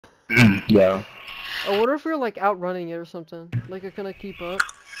Yeah. I wonder if we're like outrunning it or something. Like it gonna keep up.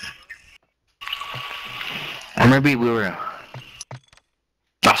 Or maybe we were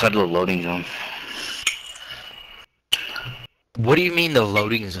outside the loading zone. What do you mean the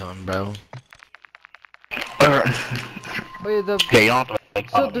loading zone, bro? Wait, the Yeah, you don't have to, like,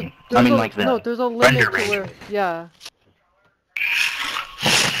 so I there's mean, a like, no, the there's a render limit to where range. yeah.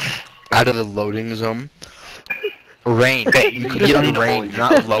 Out of the loading zone? Range. Okay, You you could have don't said need to range, bully.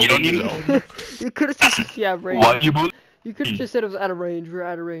 not You don't loading need zone. You could have just yeah Why range. you bully? You could have just said it was out of range. We're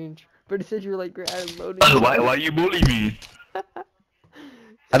out of range. But it said you were like we're out of loading zone. Why you bully me?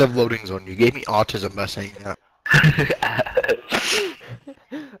 Out of loading zone. You gave me autism by saying that.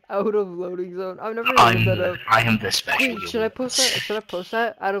 Out of loading zone. I've never heard that up. I am the special. Wait, should I post that? Should I post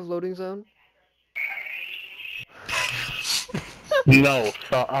that? Out of loading zone. No,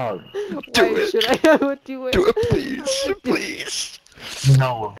 stop. Wait, should I? I would do it. Do it, please. Please. No.